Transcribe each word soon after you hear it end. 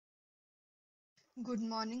Good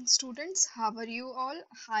morning, students. How are you all?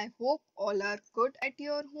 I hope all are good at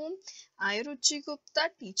your home. I, Ruchi Gupta,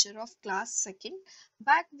 teacher of class 2nd,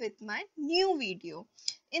 back with my new video.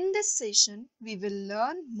 In this session, we will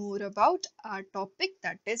learn more about our topic,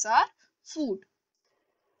 that is our food.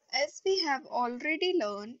 As we have already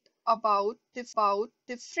learned about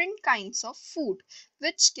different kinds of food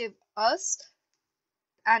which give us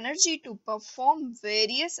energy to perform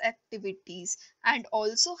various activities and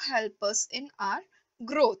also help us in our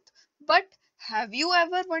growth. But have you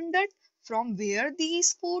ever wondered from where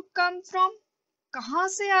these food come from? कहाँ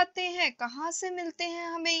से आते हैं, कहाँ से मिलते हैं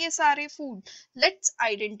हमें ये सारे food? Let's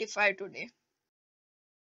identify today.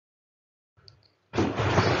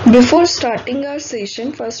 Before starting our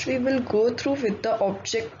session, first we will go through with the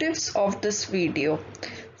objectives of this video.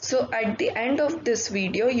 So at the end of this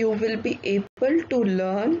video, you will be able to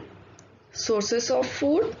learn sources of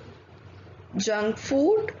food, junk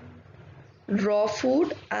food, raw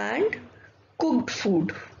food and cooked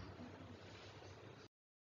food.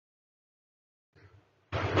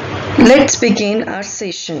 Let's begin our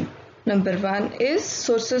session. Number one is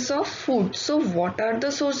sources of food. So what are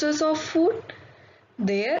the sources of food?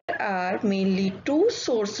 There are mainly two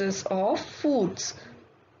sources of foods: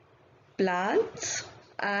 plants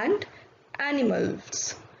and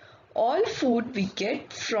animals. All food we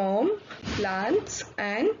get from plants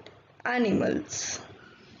and animals.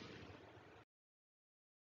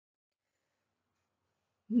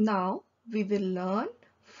 Now we will learn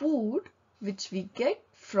food which we get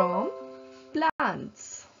from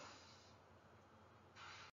plants.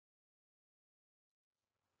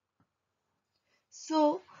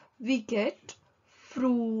 So we get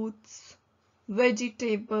fruits,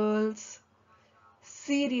 vegetables,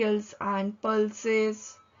 cereals and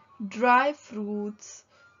pulses, dry fruits,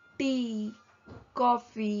 tea,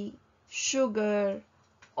 coffee, sugar,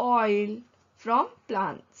 oil from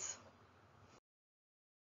plants.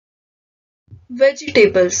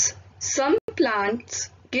 Vegetables. Some plants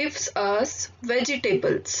gives us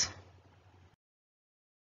vegetables.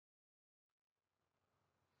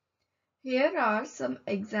 Here are some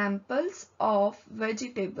examples of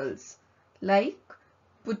vegetables like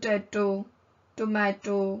potato,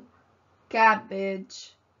 tomato,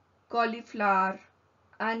 cabbage, cauliflower,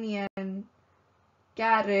 onion,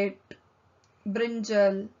 carrot,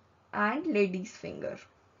 brinjal and lady's finger.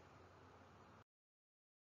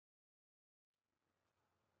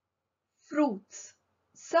 Fruits.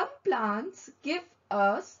 Some plants give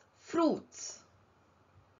us fruits.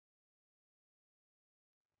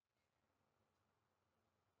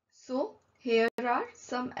 So here are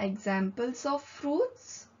some examples of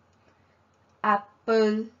fruits: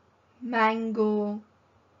 apple, mango,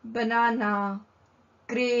 banana,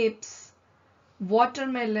 grapes,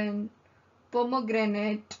 watermelon,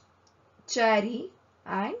 pomegranate, cherry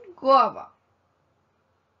and guava.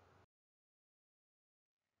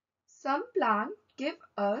 Some plants give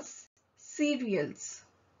us cereals,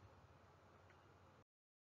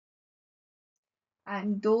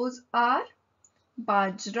 and those are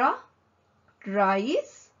bajra,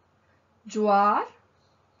 rice, jowar,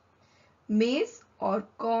 maize or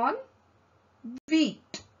corn,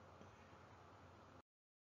 wheat.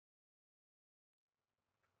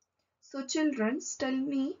 So children, tell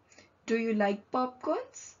me, do you like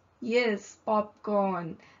popcorns? Yes,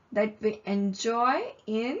 popcorn that we enjoy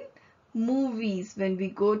in movies. When we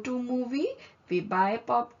go to movie, we buy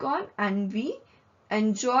popcorn and we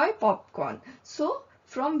enjoy popcorn. So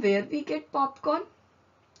from where we get popcorn?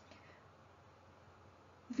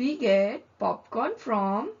 We get popcorn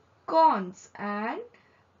from corns, and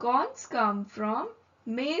corns come from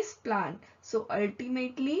maize plant. So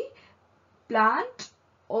ultimately plant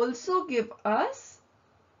also give us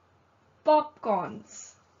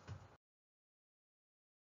popcorns.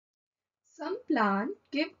 Some plant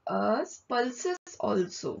give us pulses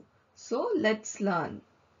also. So let's learn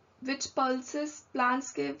which pulses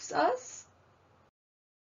plants gives us.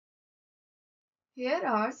 Here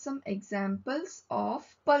are some examples of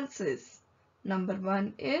pulses. Number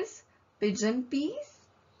one is pigeon peas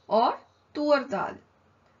or tur dal.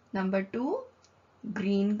 Number two,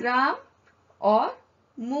 green gram or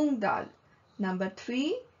moong dal. Number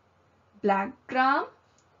three, black gram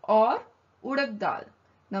or urad dal.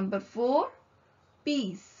 Number four,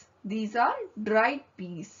 peas. These are dried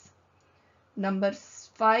peas. Number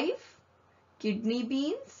 5, kidney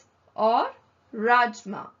beans or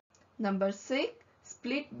rajma. Number 6,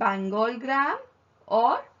 split Bengal gram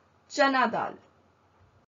or chana dal.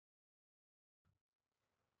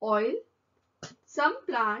 Oil. Some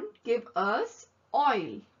plant give us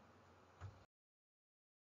oil.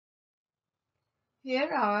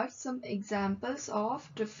 Here are some examples of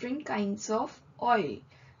different kinds of oil.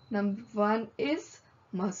 Number 1 is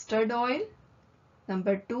mustard oil.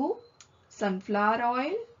 Number 2, sunflower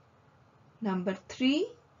oil. Number 3,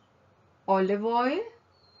 olive oil.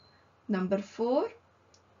 Number 4,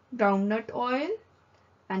 groundnut oil.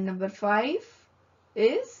 And number 5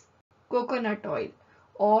 is coconut oil.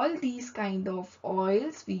 All these kind of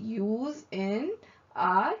oils we use in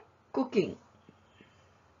our cooking.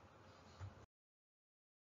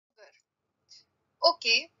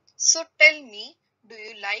 Okay, so tell me, do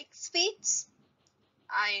you like sweets?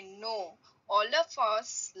 I know all of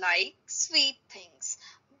us like sweet things,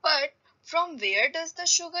 but from where does the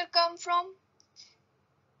sugar come from?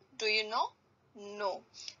 Do you know? No.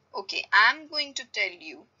 Okay, I'm going to tell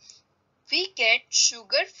you. We get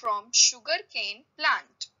sugar from sugarcane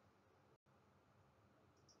plant.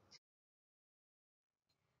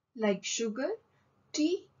 Like sugar,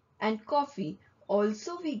 tea and coffee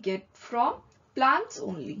also we get from plants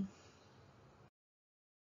only.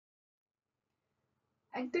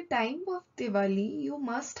 At the time of Diwali, you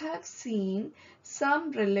must have seen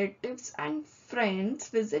some relatives and friends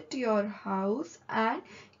visit your house and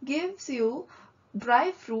gives you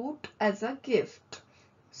dry fruit as a gift.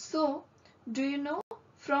 So, do you know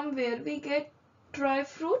from where we get dry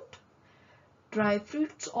fruit? Dry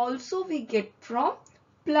fruits also we get from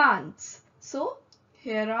plants. So,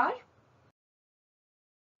 here are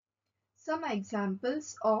some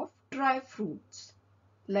examples of dry fruits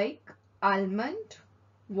like almond,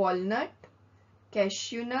 walnut,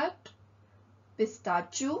 cashew nut,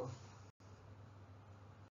 pistachio.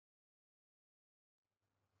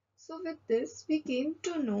 So with this we came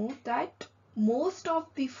to know that most of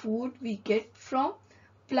the food we get from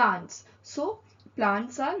plants. So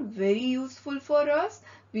plants are very useful for us.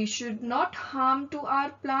 We should not harm to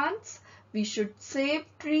our plants. We should save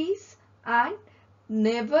trees and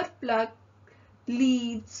never pluck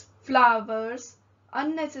leaves, flowers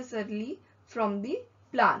unnecessarily from the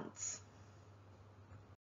plants.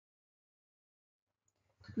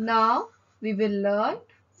 Now we will learn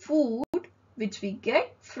food which we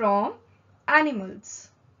get from animals.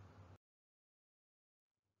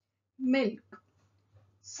 Milk.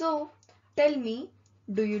 So tell me,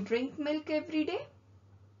 do you drink milk every day?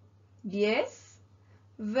 Yes,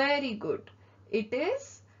 very good. It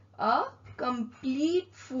is a complete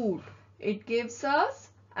food. It gives us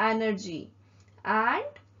energy. And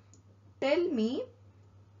tell me,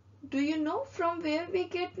 do you know from where we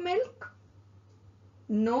get milk?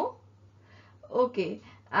 No? Okay,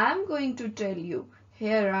 I'm going to tell you.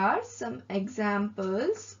 Here are some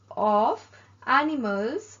examples of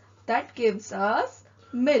animals that gives us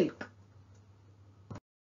milk.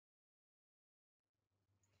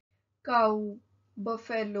 Cow,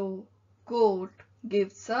 buffalo, goat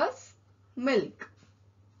gives us milk.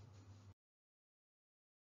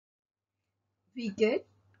 We get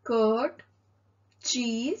curd,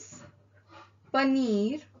 cheese,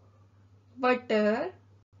 paneer, butter,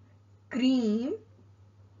 cream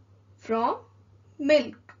from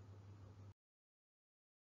milk.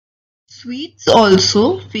 Sweets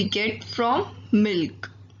also we get from milk.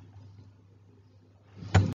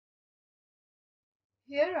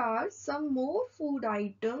 Here are some more food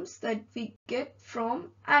items that we get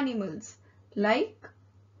from animals like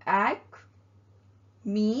egg,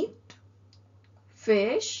 meat,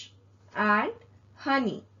 fish and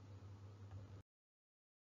honey.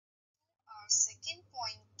 Our second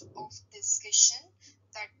point of discussion,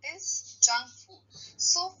 that is junk food.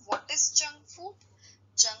 So what is junk food?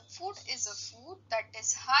 Junk food is a food that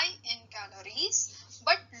is high in calories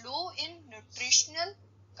but low in nutritional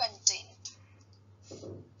content.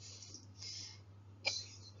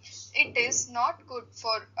 It is not good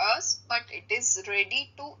for us, but it is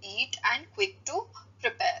ready to eat and quick to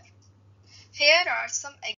prepare. Here are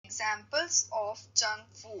some examples of junk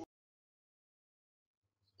food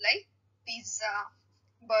like pizza,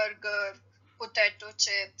 burger, potato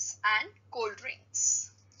chips, and cold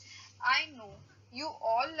drinks. I know you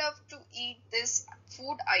all love to eat these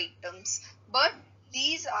food items, but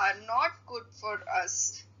these are not good for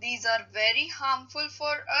us. These are very harmful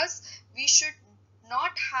for us. We should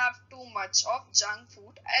not have too much of junk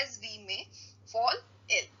food as we may fall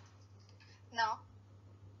ill. Now,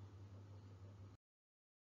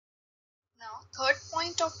 third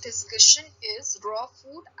point of discussion is raw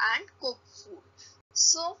food and cooked food.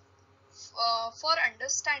 So, for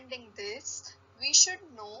understanding this, we should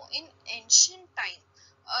know in ancient time,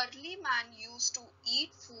 early man used to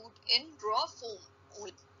eat food in raw form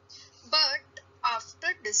only. But after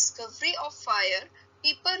discovery of fire,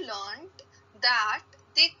 people learned that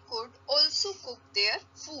they could also cook their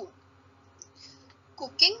food.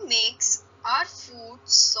 Cooking makes our food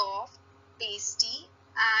soft, tasty,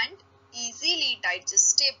 and easily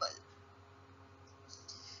digestible.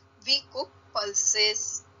 We cook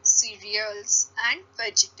pulses, cereals, and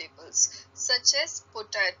vegetables such as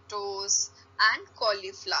potatoes and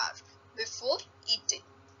cauliflower before eating.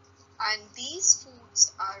 And these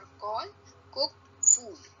foods are called cooked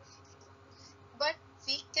food. But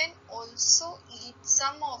we can also eat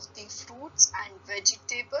some of the fruits and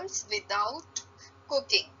vegetables without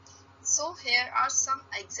cooking. So here are some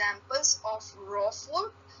examples of raw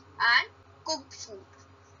food and cooked food.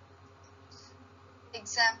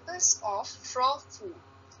 Examples of raw food.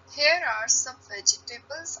 Here are some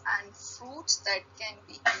vegetables and fruits that can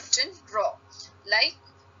be eaten raw, like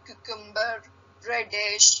cucumber,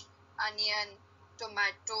 radish, onion,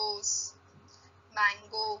 tomatoes,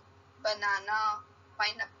 mango, banana,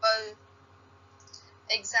 pineapple.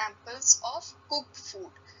 Examples of cooked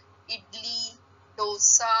food: idli,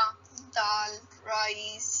 dosa, dal,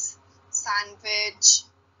 rice, sandwich,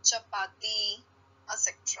 chapati,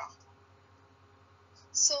 etc.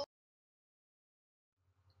 So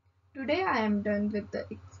Today I am done with the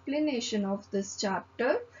explanation of this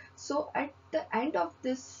chapter. So at the end of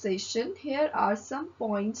this session, here are some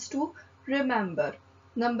points to remember.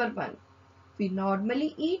 Number 1. We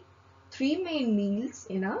normally eat 3 main meals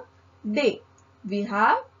in a day. We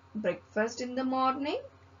have breakfast in the morning,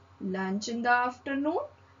 lunch in the afternoon,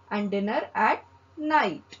 and dinner at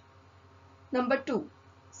night. Number 2.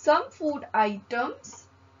 Some food items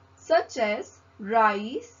such as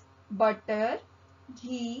rice, butter,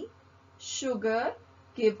 ghee, sugar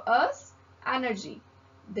give us energy.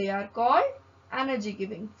 They are called energy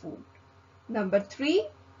giving food. Number 3.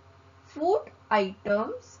 Food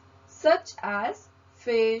items such as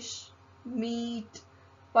fish, meat,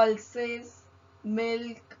 pulses,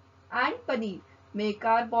 milk and paneer make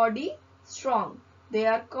our body strong. They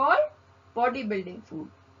are called bodybuilding food.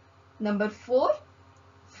 Number 4.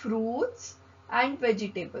 Fruits and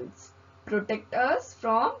vegetables protect us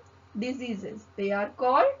from diseases. They are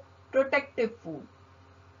called protective food.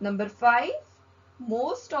 Number 5.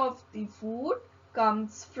 Most of the food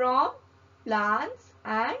comes from plants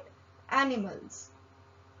and animals.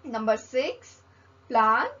 Number 6.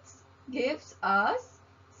 Plants gives us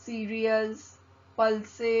cereals,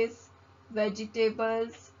 pulses,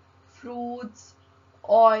 vegetables, fruits,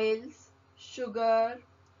 oils, sugar,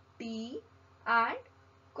 tea and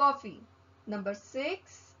coffee. Number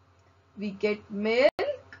 6. We get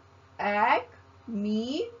milk, egg,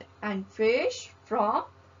 meat and fish from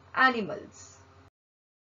animals.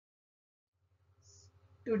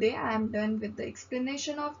 Today I am done with the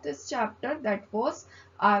explanation of this chapter, that was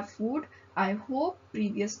our food. I hope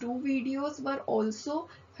previous 2 videos were also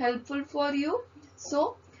helpful for you.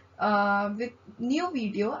 So with new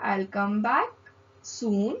video I'll come back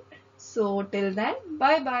soon. So till then,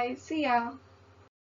 bye bye. See ya.